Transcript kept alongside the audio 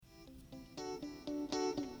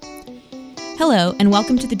Hello, and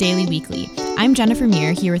welcome to the Daily Weekly. I'm Jennifer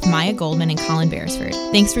Meir here with Maya Goldman and Colin Beresford.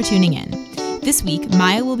 Thanks for tuning in. This week,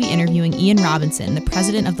 Maya will be interviewing Ian Robinson, the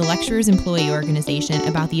president of the Lecturers Employee Organization,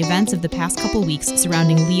 about the events of the past couple weeks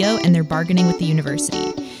surrounding Leo and their bargaining with the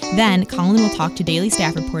university. Then, Colin will talk to Daily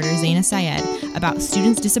staff reporter Zayna Syed about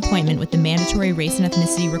students' disappointment with the mandatory race and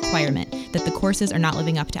ethnicity requirement that the courses are not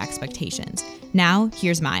living up to expectations. Now,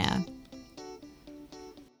 here's Maya.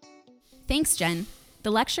 Thanks, Jen.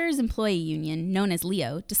 The Lecturers Employee Union, known as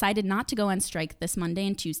LEO, decided not to go on strike this Monday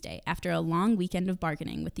and Tuesday after a long weekend of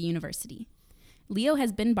bargaining with the university. LEO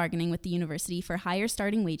has been bargaining with the university for higher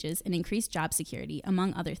starting wages and increased job security,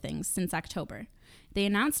 among other things, since October. They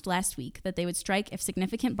announced last week that they would strike if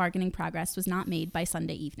significant bargaining progress was not made by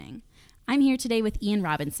Sunday evening. I'm here today with Ian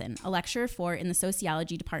Robinson, a lecturer in the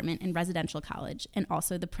sociology department in Residential College and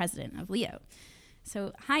also the president of LEO.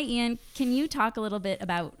 So, hi Ian, can you talk a little bit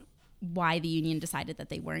about why the union decided that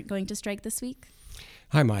they weren't going to strike this week?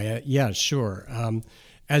 Hi, Maya. Yeah, sure.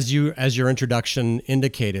 As your introduction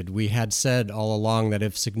indicated, we had said all along that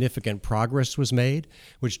if significant progress was made,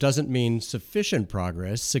 which doesn't mean sufficient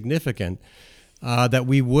progress, significant, that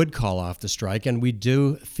we would call off the strike. And we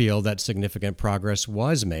do feel that significant progress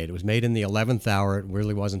was made. It was made in the 11th hour. It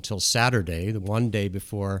really wasn't until Saturday, the one day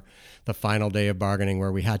before the final day of bargaining,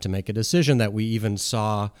 where we had to make a decision that we even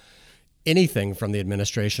saw anything from the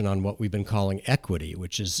administration on what we've been calling equity,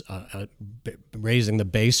 which is raising the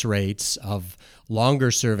base rates of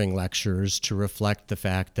longer serving lecturers to reflect the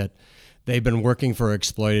fact that they've been working for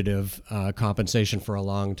exploitative compensation for a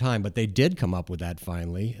long time. But they did come up with that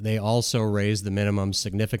finally. They also raised the minimum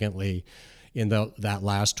significantly in that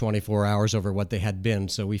last 24 hours over what they had been.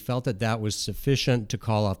 So we felt that that was sufficient to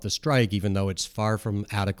call off the strike, even though it's far from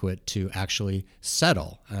adequate to actually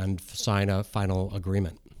settle and sign a final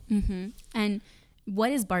agreement. Mm-hmm. And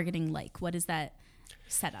what is bargaining like? What is that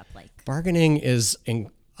setup like? Bargaining is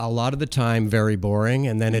a lot of the time very boring,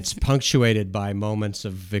 and then it's punctuated by moments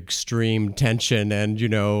of extreme tension and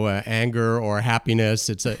anger or happiness.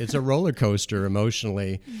 It's a roller coaster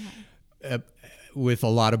emotionally, with a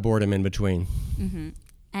lot of boredom in between. Mm-hmm.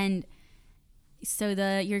 And so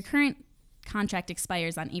your current contract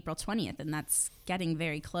expires on April 20th, and that's getting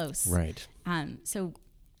very close. Right. So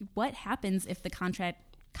what happens if the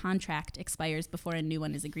contract expires before a new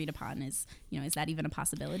one is agreed upon? Is that even a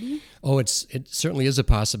possibility? Oh, it certainly is a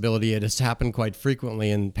possibility. It has happened quite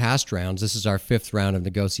frequently in past rounds. This is our fifth round of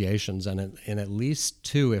negotiations, and in at least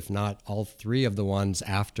two, if not all three of the ones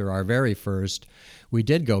after our very first, we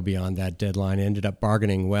did go beyond that deadline and ended up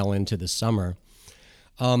bargaining well into the summer.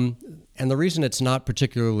 And the reason it's not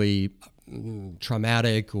particularly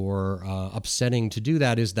traumatic or upsetting to do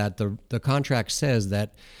that is that the contract says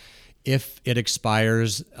that if it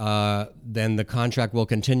expires, then the contract will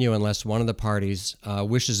continue unless one of the parties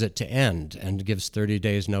wishes it to end and gives 30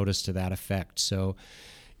 days notice to that effect. So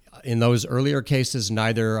in those earlier cases,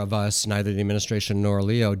 neither the administration nor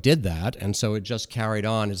Leo did that, and so it just carried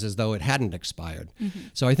on as though it hadn't expired. Mm-hmm.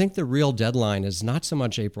 So I think the real deadline is not so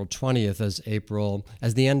much April 20th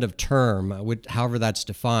as the end of term, however that's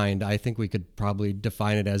defined. I think we could probably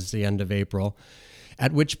define it as the end of April.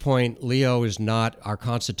 At which point, Leo is not, our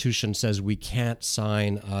Constitution says we can't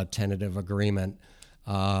sign a tentative agreement,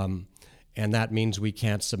 and that means we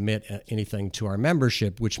can't submit anything to our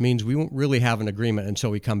membership, which means we won't really have an agreement until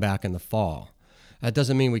we come back in the fall. That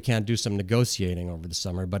doesn't mean we can't do some negotiating over the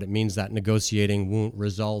summer, but it means that negotiating won't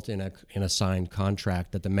result in a signed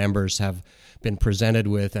contract that the members have been presented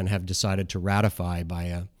with and have decided to ratify by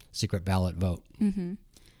a secret ballot vote. Mm-hmm.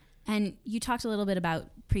 And you talked a little bit about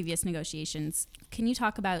previous negotiations. Can you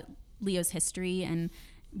talk about Leo's history and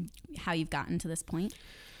how you've gotten to this point?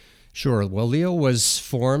 Sure. Well, Leo was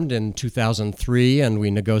formed in 2003, and we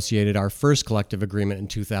negotiated our first collective agreement in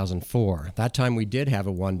 2004. That time we did have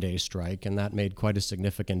a one-day strike, and that made quite a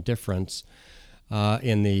significant difference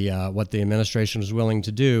in what the administration was willing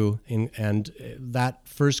to do. And that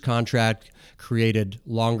first contract created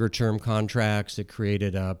longer-term contracts. It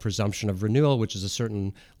created a presumption of renewal, which is a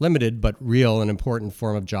certain limited but real and important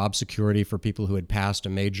form of job security for people who had passed a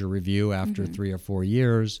major review after 3 or 4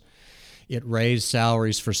 years. It raised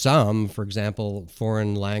salaries for some. For example,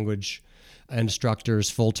 foreign language instructors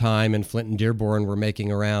full-time in Flint and Dearborn were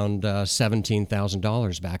making around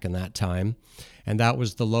 $17,000 back in that time. And that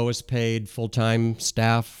was the lowest paid full-time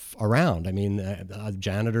staff around. I mean,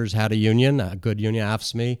 janitors had a union, a good union,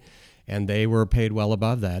 AFSCME, and they were paid well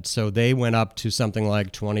above that. So they went up to something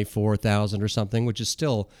like 24,000 or something, which is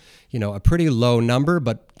still, a pretty low number,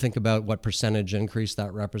 but think about what percentage increase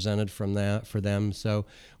that represented from that for them. So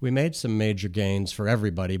we made some major gains for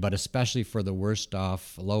everybody, but especially for the worst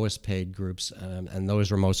off, lowest paid groups, and those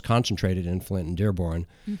were most concentrated in Flint and Dearborn.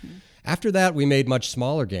 Mm-hmm. After that, we made much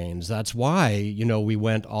smaller gains. That's why, we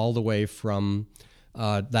went all the way from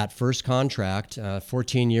that first contract,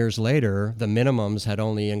 14 years later, the minimums had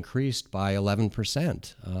only increased by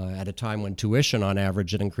 11% at a time when tuition on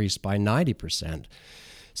average had increased by 90%.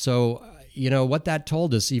 So, what that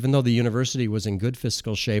told us, even though the university was in good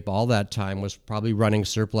fiscal shape all that time, was probably running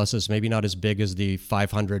surpluses, maybe not as big as the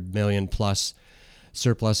 500 million plus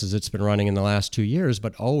surpluses it's been running in the last 2 years,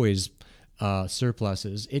 but always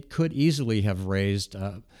surpluses. It could easily have raised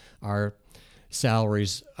our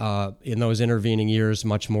salaries in those intervening years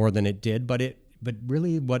much more than it did, but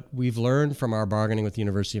really what we've learned from our bargaining with the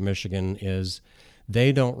University of Michigan is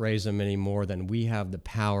they don't raise them any more than we have the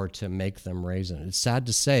power to make them raise them. It's sad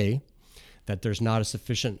to say that there's not a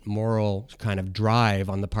sufficient moral kind of drive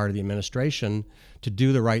on the part of the administration to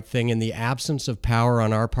do the right thing in the absence of power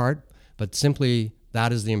on our part, but simply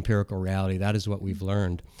that is the empirical reality. That is what we've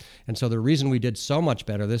learned. And so the reason we did so much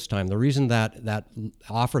better this time, the reason that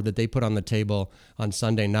offer that they put on the table on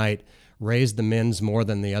Sunday night raised the mins more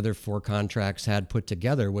than the other 4 contracts had put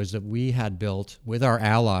together was that we had built, with our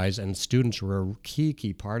allies, and students were a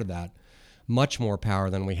key part of that, much more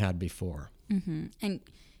power than we had before. Mm-hmm. And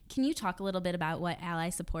can you talk a little bit about what ally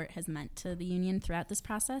support has meant to the union throughout this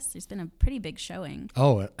process? There's been a pretty big showing.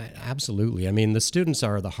 Oh, absolutely. I mean, the students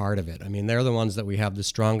are the heart of it. I mean, they're the ones that we have the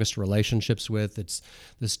strongest relationships with. It's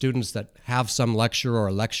the students that have some lecturer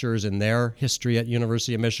or lecturers in their history at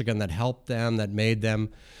University of Michigan that helped them, that made them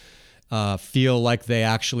feel like they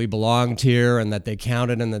actually belonged here and that they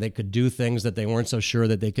counted and that they could do things that they weren't so sure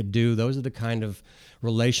that they could do. Those are the kind of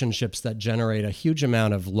relationships that generate a huge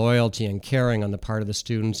amount of loyalty and caring on the part of the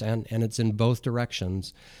students, and it's in both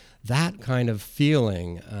directions. That kind of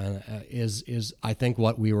feeling is I think,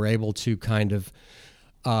 what we were able to kind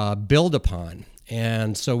of build upon.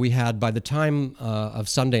 And so we had, by the time of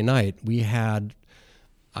Sunday night, we had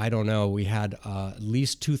at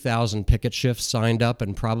least 2,000 picket shifts signed up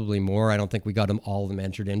and probably more. I don't think we got all of them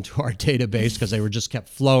entered into our database because they were just kept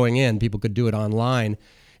flowing in. People could do it online,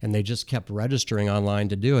 and they just kept registering online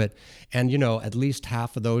to do it. And, at least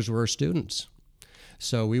half of those were students.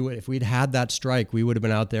 So if we'd had that strike, we would have been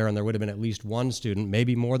out there and there would have been at least one student,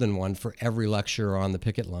 maybe more than one, for every lecturer on the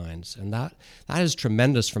picket lines. And that is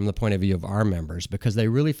tremendous from the point of view of our members because they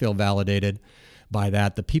really feel validated by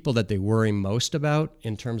that. The people that they worry most about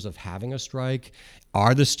in terms of having a strike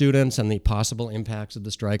are the students and the possible impacts of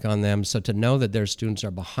the strike on them. So to know that their students are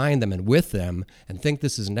behind them and with them and think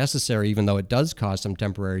this is necessary, even though it does cause some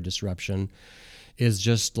temporary disruption, is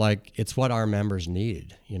just like, it's what our members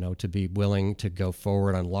need, to be willing to go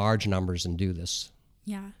forward on large numbers and do this.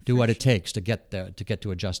 Yeah. Do what it takes to get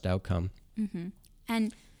to a just outcome. Mm-hmm.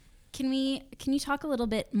 And can you talk a little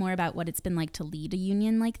bit more about what it's been like to lead a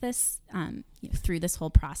union like this through this whole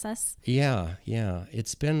process? Yeah.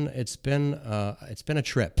 It's been a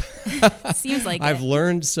trip. Seems like I've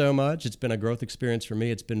learned so much. It's been a growth experience for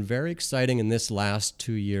me. It's been very exciting in this last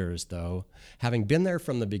 2 years, though. Having been there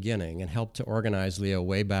from the beginning and helped to organize Leo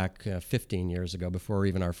way back 15 years ago, before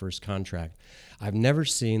even our first contract, I've never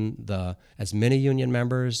seen as many union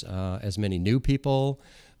members, as many new people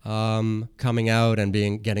coming out and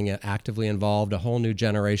getting actively involved. A whole new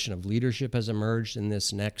generation of leadership has emerged in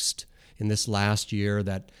this last year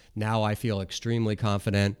that now I feel extremely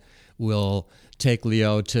confident will take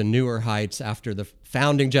Leo to newer heights after the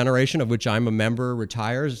founding generation, of which I'm a member,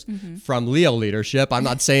 retires from Leo leadership. I'm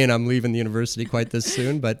not saying I'm leaving the university quite this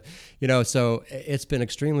soon, but so it's been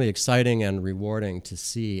extremely exciting and rewarding to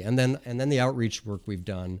see. And then the outreach work we've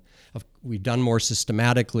done more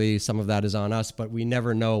systematically. Some of that is on us, but we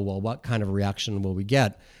never know, what kind of reaction will we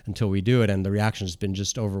get until we do it. And the reaction has been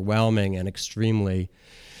just overwhelming and extremely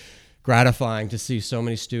gratifying to see so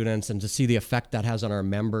many students and to see the effect that has on our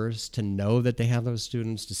members, to know that they have those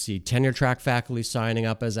students, to see tenure track faculty signing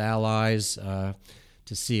up as allies, to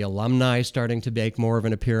see alumni starting to make more of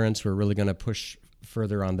an appearance. We're really going to push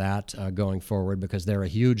further on that going forward because they're a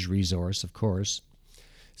huge resource, of course.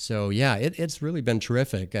 So yeah, it's really been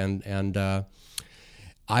terrific, and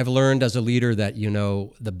I've learned as a leader that,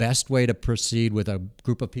 the best way to proceed with a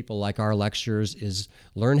group of people like our lecturers is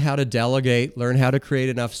learn how to delegate, learn how to create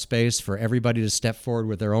enough space for everybody to step forward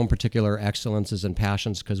with their own particular excellences and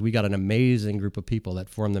passions, because we got an amazing group of people that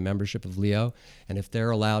form the membership of Leo. And if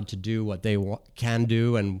they're allowed to do what they can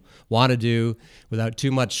do and want to do without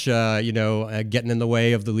too much, getting in the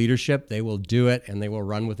way of the leadership, they will do it and they will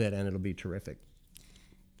run with it, and it'll be terrific.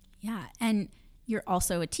 Yeah, and you're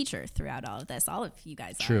also a teacher throughout all of this. All of you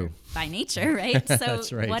guys True. are by nature, right? So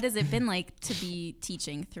That's right. What has it been like to be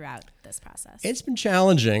teaching throughout this process? It's been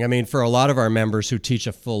challenging. I mean, for a lot of our members who teach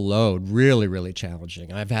a full load, really, really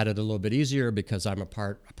challenging. I've had it a little bit easier because I'm a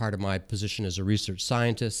part of my position as a research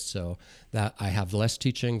scientist, so that I have less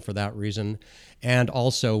teaching for that reason. And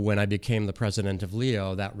also, when I became the president of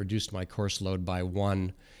Leo, that reduced my course load by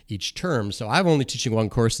one each term. So I'm only teaching one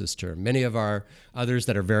course this term. Many of our others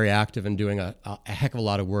that are very active and doing a heck of a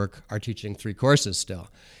lot of work are teaching 3 courses still.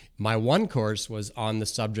 My one course was on the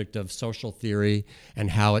subject of social theory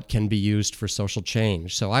and how it can be used for social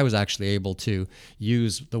change. So I was actually able to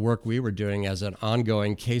use the work we were doing as an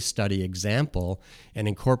ongoing case study example and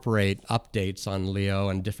incorporate updates on Leo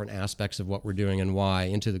and different aspects of what we're doing and why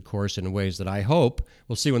into the course in ways that I hope,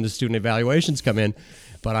 we'll see when the student evaluations come in,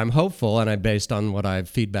 but I'm hopeful, and based on what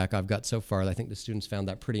feedback I've got so far, I think the students found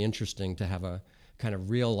that pretty interesting to have a kind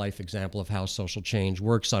of real life example of how social change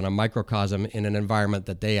works on a microcosm in an environment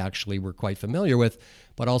that they actually were quite familiar with,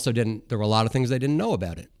 but also there were a lot of things they didn't know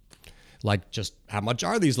about it. Like just how much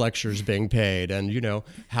are these lecturers being paid? And,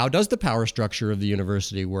 how does the power structure of the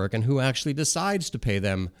university work? And who actually decides to pay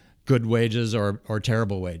them good wages or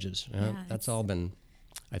terrible wages? That's all been,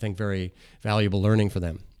 I think, very valuable learning for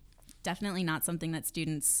them. Definitely not something that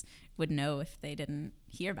students would know if they didn't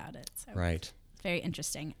hear about it. So Right. Very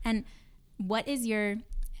interesting. And what is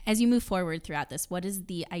as you move forward throughout this, what is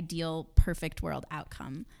the ideal perfect world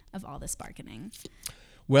outcome of all this bargaining?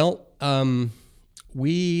 Well, I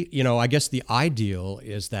guess the ideal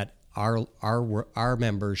is that our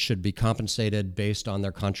members should be compensated based on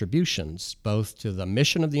their contributions, both to the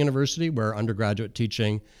mission of the university, where undergraduate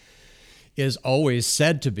teaching is always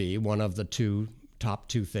said to be one of the top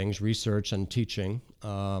two things, research and teaching.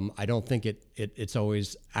 I don't think it's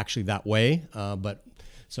always actually that way, but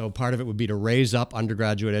so part of it would be to raise up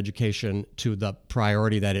undergraduate education to the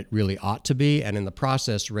priority that it really ought to be, and in the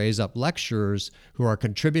process raise up lecturers who are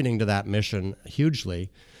contributing to that mission hugely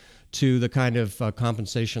to the kind of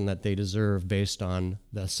compensation that they deserve based on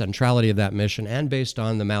the centrality of that mission and based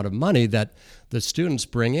on the amount of money that the students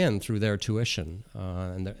bring in through their tuition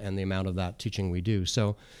and the amount of that teaching we do.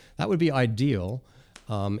 So that would be ideal.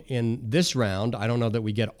 In this round, I don't know that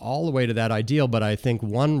we get all the way to that ideal, but I think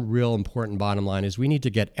one real important bottom line is we need to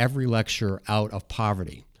get every lecturer out of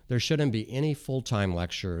poverty. There shouldn't be any full-time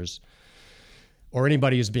lecturers or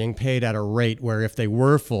anybody who's being paid at a rate where if they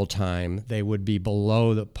were full-time, they would be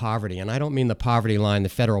below the poverty. And I don't mean the poverty line, the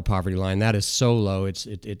federal poverty line. That is so low.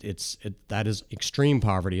 That is extreme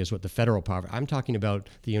poverty is what the federal poverty. I'm talking about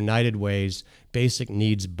the United Way's basic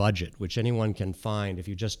needs budget, which anyone can find if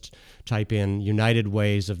you just type in United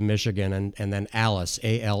Ways of Michigan and then ALICE,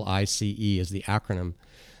 ALICE is the acronym.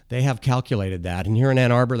 They have calculated that. And here in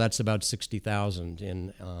Ann Arbor, that's about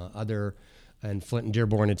 $60,000. In Flint and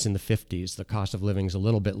Dearborn, it's in the 50s. The cost of living is a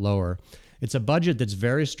little bit lower. It's a budget that's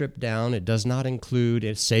very stripped down. It does not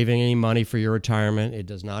include saving any money for your retirement. It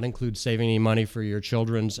does not include saving any money for your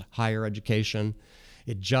children's higher education.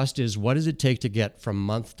 It just is, what does it take to get from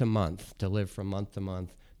month to month, to live from month to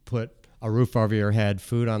month, put a roof over your head,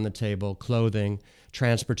 food on the table, clothing,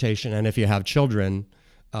 transportation, and if you have children,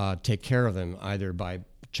 take care of them either by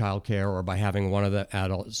childcare or by having one of the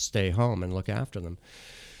adults stay home and look after them.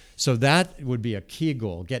 So that would be a key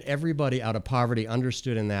goal, get everybody out of poverty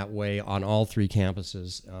understood in that way on all 3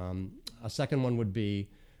 campuses. A second one would be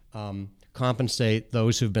compensate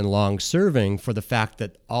those who've been long serving for the fact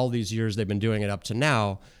that all these years they've been doing it up to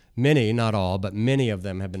now. Many, not all, but many of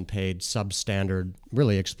them have been paid substandard,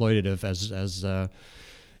 really exploitative,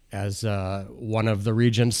 as one of the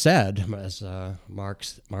regents said, as Mark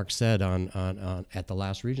said on at the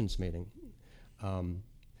last regents meeting.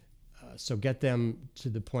 So get them to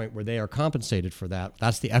the point where they are compensated for that.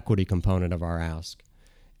 That's the equity component of our ask.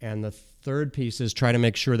 And the third piece is try to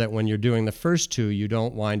make sure that when you're doing the first 2, you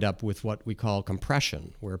don't wind up with what we call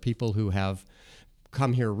compression, where people who have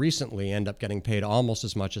come here recently end up getting paid almost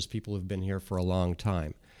as much as people who've been here for a long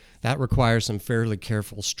time. That requires some fairly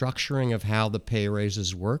careful structuring of how the pay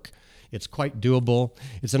raises work. It's quite doable.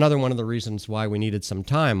 It's another one of the reasons why we needed some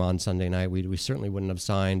time on Sunday night. We certainly wouldn't have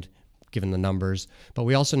signed given the numbers. But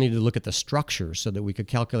we also need to look at the structure so that we could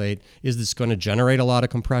calculate, is this going to generate a lot of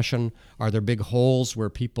compression? Are there big holes where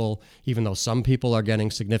people, even though some people are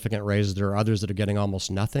getting significant raises, there are others that are getting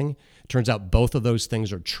almost nothing? It turns out both of those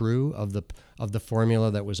things are true of the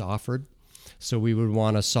formula that was offered. So we would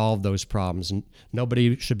want to solve those problems. And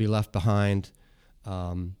nobody should be left behind,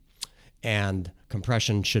 and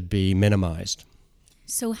compression should be minimized.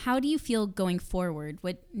 So how do you feel going forward?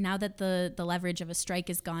 Now that the leverage of a strike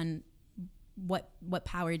is gone, what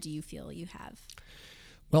power do you feel you have?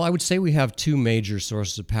 Well, I would say we have two major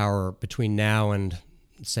sources of power between now and,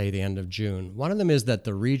 say, the end of June. One of them is that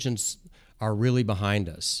the regents are really behind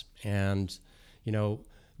us. And,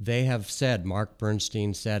 they have said, Mark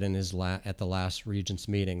Bernstein said in his at the last regents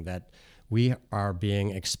meeting, that we are being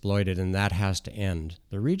exploited and that has to end.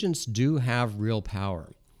 The regents do have real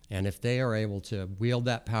power. And if they are able to wield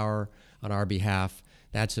that power on our behalf,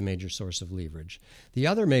 that's a major source of leverage. The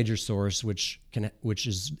other major source, which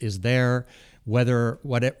is there,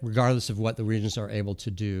 regardless of what the regents are able to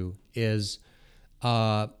do, is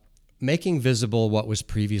making visible what was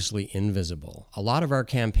previously invisible. A lot of our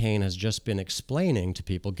campaign has just been explaining to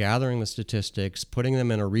people, gathering the statistics, putting them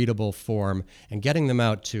in a readable form, and getting them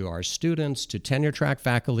out to our students, to tenure-track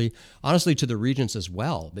faculty, honestly to the regents as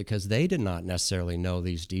well, because they did not necessarily know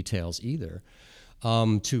these details either,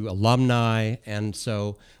 to alumni. And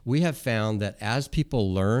so we have found that as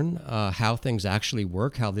people learn how things actually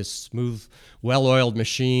work, how this smooth, well-oiled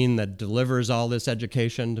machine that delivers all this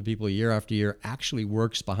education to people year after year actually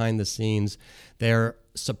works behind the scenes, they're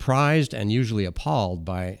surprised and usually appalled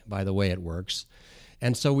by the way it works.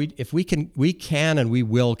 And so we can and we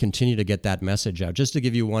will continue to get that message out. Just to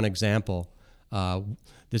give you one example,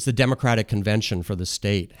 there's the Democratic Convention for the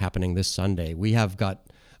state happening this Sunday. We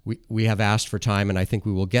have asked for time, and I think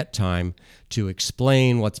we will get time to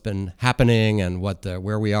explain what's been happening and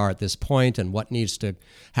where we are at this point and what needs to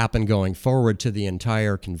happen going forward to the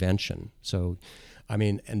entire convention. So,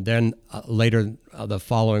 and then later the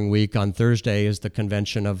following week on Thursday is the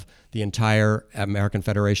convention of the entire American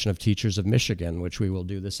Federation of Teachers of Michigan, which we will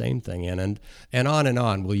do the same thing in, and on and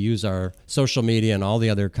on. We'll use our social media and all the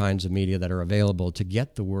other kinds of media that are available to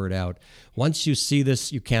get the word out. Once you see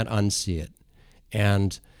this, you can't unsee it.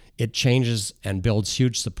 And it changes and builds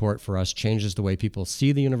huge support for us, changes the way people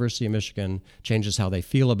see the University of Michigan, changes how they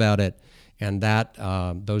feel about it, and that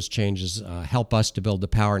those changes help us to build the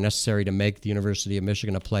power necessary to make the University of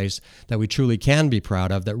Michigan a place that we truly can be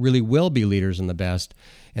proud of, that really will be leaders in the best,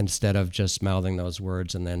 instead of just mouthing those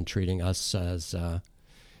words and then treating us as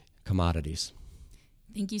commodities.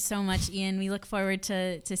 Thank you so much, Ian. We look forward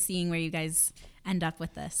to seeing where you guys end up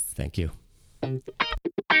with this. Thank you.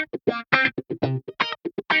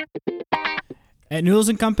 At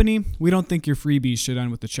Noodles & Company, we don't think your freebies should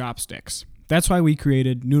end with the chopsticks. That's why we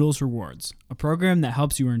created Noodles Rewards, a program that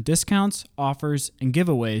helps you earn discounts, offers, and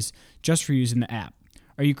giveaways just for using the app.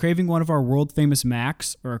 Are you craving one of our world-famous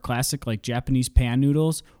Macs or a classic like Japanese pan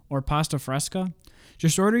noodles or pasta fresca?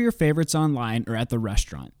 Just order your favorites online or at the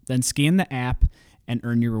restaurant, then scan the app and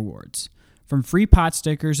earn your rewards. From free pot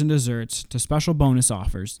stickers and desserts to special bonus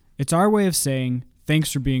offers, it's our way of saying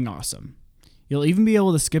thanks for being awesome. You'll even be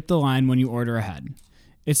able to skip the line when you order ahead.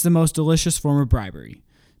 It's the most delicious form of bribery.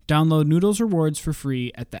 Download Noodles Rewards for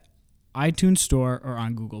free at the iTunes Store or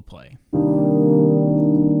on Google Play.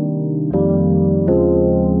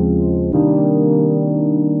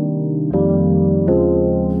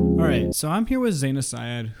 All right, so I'm here with Zayna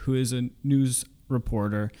Syed, who is a news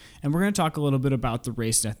reporter, and we're going to talk a little bit about the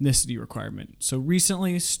race and ethnicity requirement. So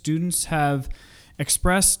recently, students have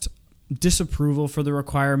expressed disapproval for the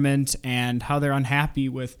requirement and how they're unhappy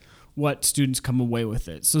with what students come away with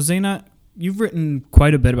it. So Zayna, you've written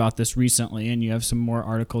quite a bit about this recently, and you have some more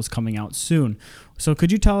articles coming out soon. So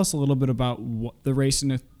could you tell us a little bit about what the race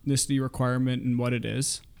and ethnicity requirement and what it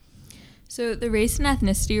is? So the race and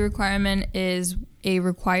ethnicity requirement is a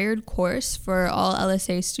required course for all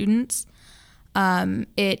LSA students.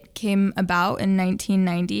 It came about in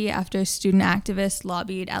 1990 after student activists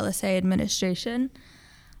lobbied LSA administration.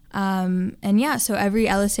 So every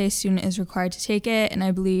LSA student is required to take it, and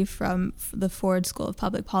I believe from the Ford School of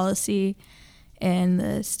Public Policy and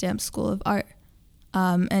the Stamp School of Art.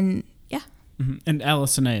 And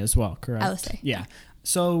LSNA as well, correct? LSA. Yeah.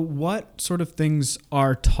 So what sort of things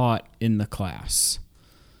are taught in the class?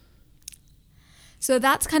 So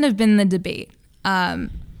that's kind of been the debate. A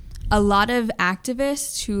lot of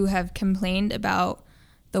activists who have complained about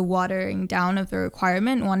the watering down of the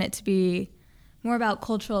requirement want it to be more about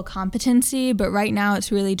cultural competency, but right now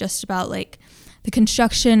it's really just about like the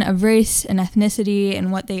construction of race and ethnicity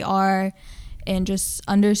and what they are and just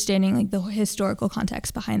understanding like the historical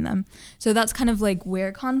context behind them. So that's kind of like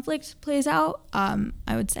where conflict plays out, I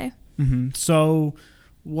would say. Mm-hmm. So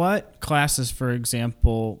what classes, for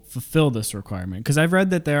example, fulfill this requirement? Because I've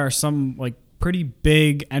read that there are some like pretty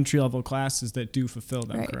big entry-level classes that do fulfill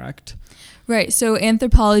them, right. Correct? Right. So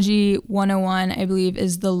Anthropology 101, I believe,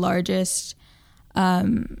 is the largest.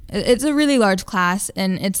 It's a really large class,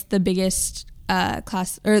 and it's the biggest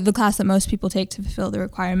class, or the class that most people take to fulfill the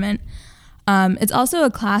requirement. It's also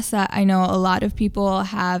a class that I know a lot of people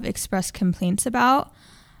have expressed complaints about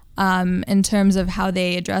in terms of how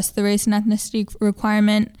they address the race and ethnicity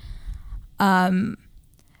requirement.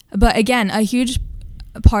 But again, a huge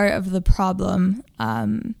part of the problem,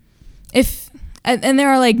 and there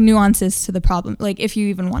are like nuances to the problem, like if you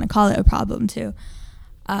even want to call it a problem too,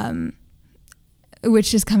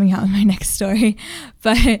 which is coming out in my next story.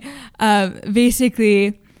 But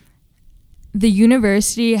basically, the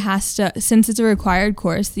university has to, since it's a required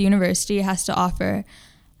course, the university has to offer,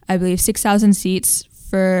 I believe, 6,000 seats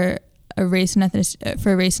for race and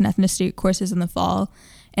ethnicity courses in the fall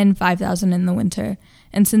and 5,000 in the winter.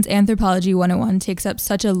 And since Anthropology 101 takes up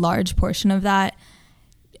such a large portion of that,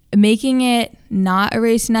 making it not a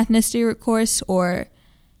race and ethnicity course or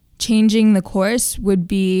changing the course would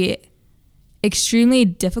be extremely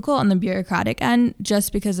difficult on the bureaucratic end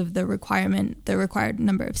just because of the required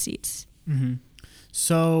number of seats. Mm-hmm.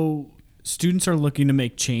 So students are looking to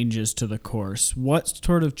make changes to the course. What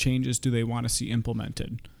sort of changes do they want to see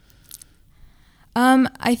implemented?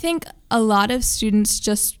 I think a lot of students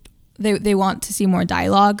just, they want to see more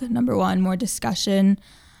dialogue, number one, more discussion.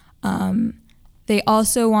 They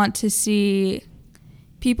also want to see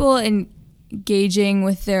people engaging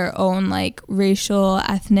with their own like racial,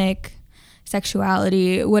 ethnic,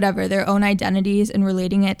 sexuality, whatever, their own identities and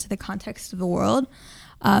relating it to the context of the world.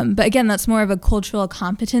 But again, that's more of a cultural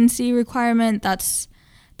competency requirement. That's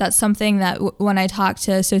something that when I talked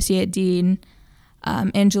to Associate Dean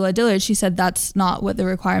Angela Dillard, she said that's not what the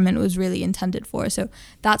requirement was really intended for. So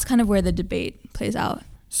that's kind of where the debate plays out.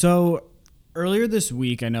 So earlier this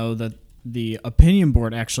week, I know that the opinion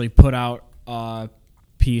board actually put out a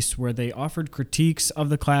piece where they offered critiques of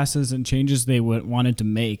the classes and changes they wanted to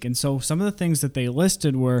make. And so some of the things that they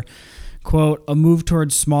listed were, quote, a move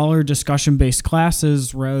towards smaller discussion-based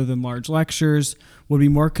classes rather than large lectures would be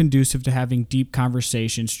more conducive to having deep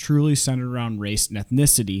conversations truly centered around race and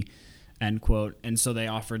ethnicity, end quote. And so they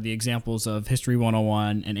offered the examples of History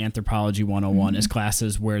 101 and Anthropology 101 as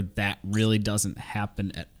classes where that really doesn't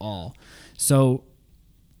happen at all. So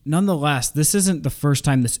nonetheless, this isn't the first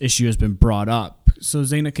time this issue has been brought up. So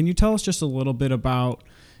Zayna, can you tell us just a little bit about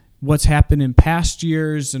what's happened in past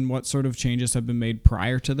years and what sort of changes have been made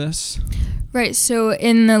prior to this? Right. So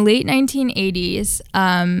in the late 1980s,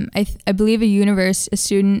 I believe a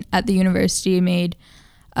student at the university made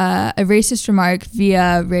a racist remark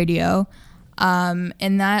via radio,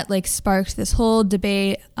 and that like sparked this whole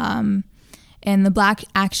debate. And the Black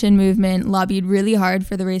Action Movement lobbied really hard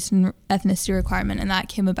for the race and ethnicity requirement, and that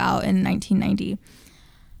came about in 1990.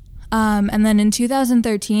 And then in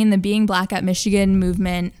 2013, the Being Black at Michigan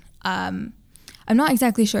movement, I'm not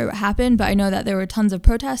exactly sure what happened, but I know that there were tons of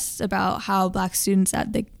protests about how Black students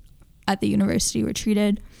at the university were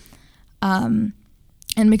treated. And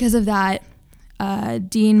because of that,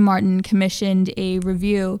 Dean Martin commissioned a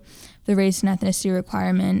review of the race and ethnicity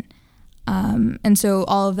requirement. And so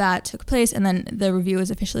all of that took place, and then the review was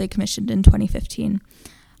officially commissioned in 2015.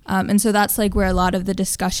 And so that's like where a lot of the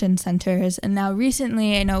discussion centers. And now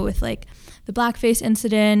recently, I know with like the blackface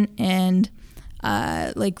incident and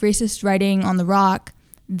like racist writing on the rock,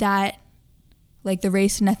 that like the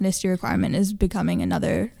race and ethnicity requirement is becoming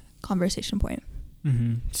another conversation point.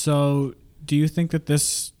 Mm-hmm. So do you think that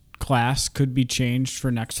this class could be changed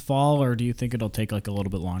for next fall, or do you think it'll take like a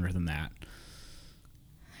little bit longer than that?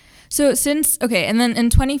 So and then in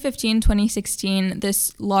 2015, 2016,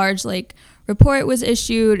 this large like report was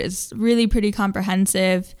issued. It's really pretty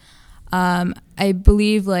comprehensive. I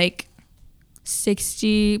believe like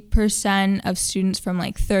 60% of students from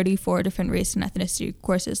like 34 different race and ethnicity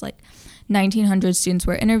courses, like 1,900 students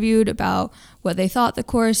were interviewed about what they thought the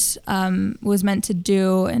course was meant to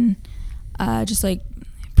do, and just like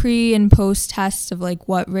pre and post tests of like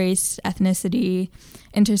what race, ethnicity,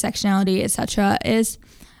 intersectionality, etc. is.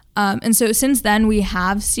 And so since then, we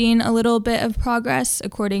have seen a little bit of progress,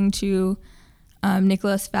 according to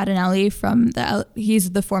Nicholas Fatinelli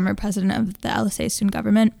he's the former president of the LSA student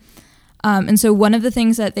government. And so one of the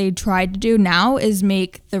things that they tried to do now is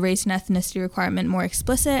make the race and ethnicity requirement more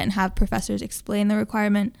explicit and have professors explain the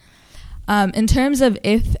requirement. In terms of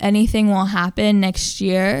if anything will happen next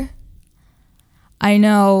year, I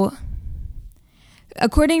know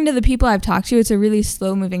according to the people I've talked to, it's a really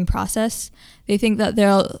slow-moving process. They think that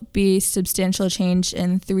there'll be substantial change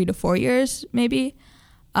in 3 to 4 years, maybe.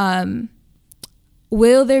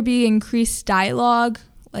 Will there be increased dialogue,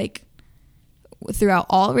 like, throughout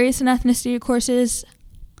all race and ethnicity courses?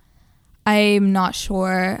 I'm not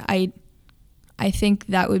sure. I think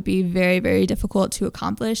that would be very, very difficult to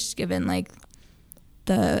accomplish, given like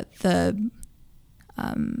the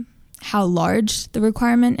how large the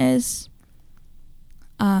requirement is.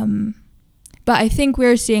 But I think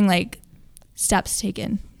we're seeing like steps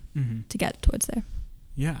taken to get towards there.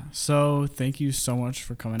 Yeah. So thank you so much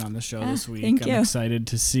for coming on the show this week. Thank you. I'm excited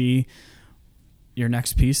to see your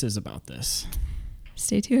next pieces about this.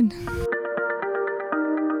 Stay tuned.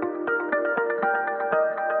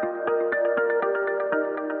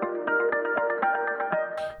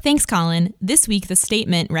 Thanks, Colin. This week, The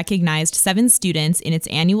Statement recognized 7 students in its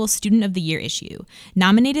annual Student of the Year issue.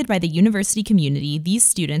 Nominated by the university community, these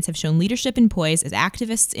students have shown leadership and poise as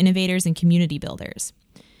activists, innovators, and community builders.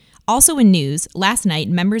 Also in news, last night,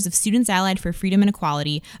 members of Students Allied for Freedom and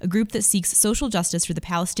Equality, a group that seeks social justice for the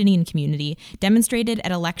Palestinian community, demonstrated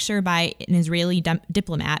at a lecture by an Israeli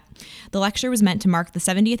diplomat. The lecture was meant to mark the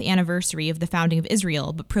 70th anniversary of the founding of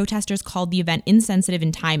Israel, but protesters called the event insensitive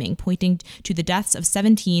in timing, pointing to the deaths of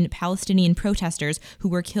 17 Palestinian protesters who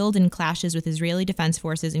were killed in clashes with Israeli defense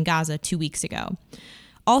forces in Gaza 2 weeks ago.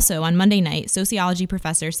 Also, on Monday night, sociology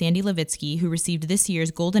professor Sandy Levitsky, who received this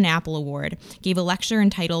year's Golden Apple Award, gave a lecture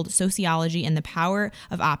entitled Sociology and the Power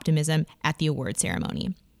of Optimism at the award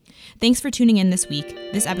ceremony. Thanks for tuning in this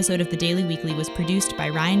week. This episode of The Daily Weekly was produced by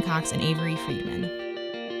Ryan Cox and Avery Friedman.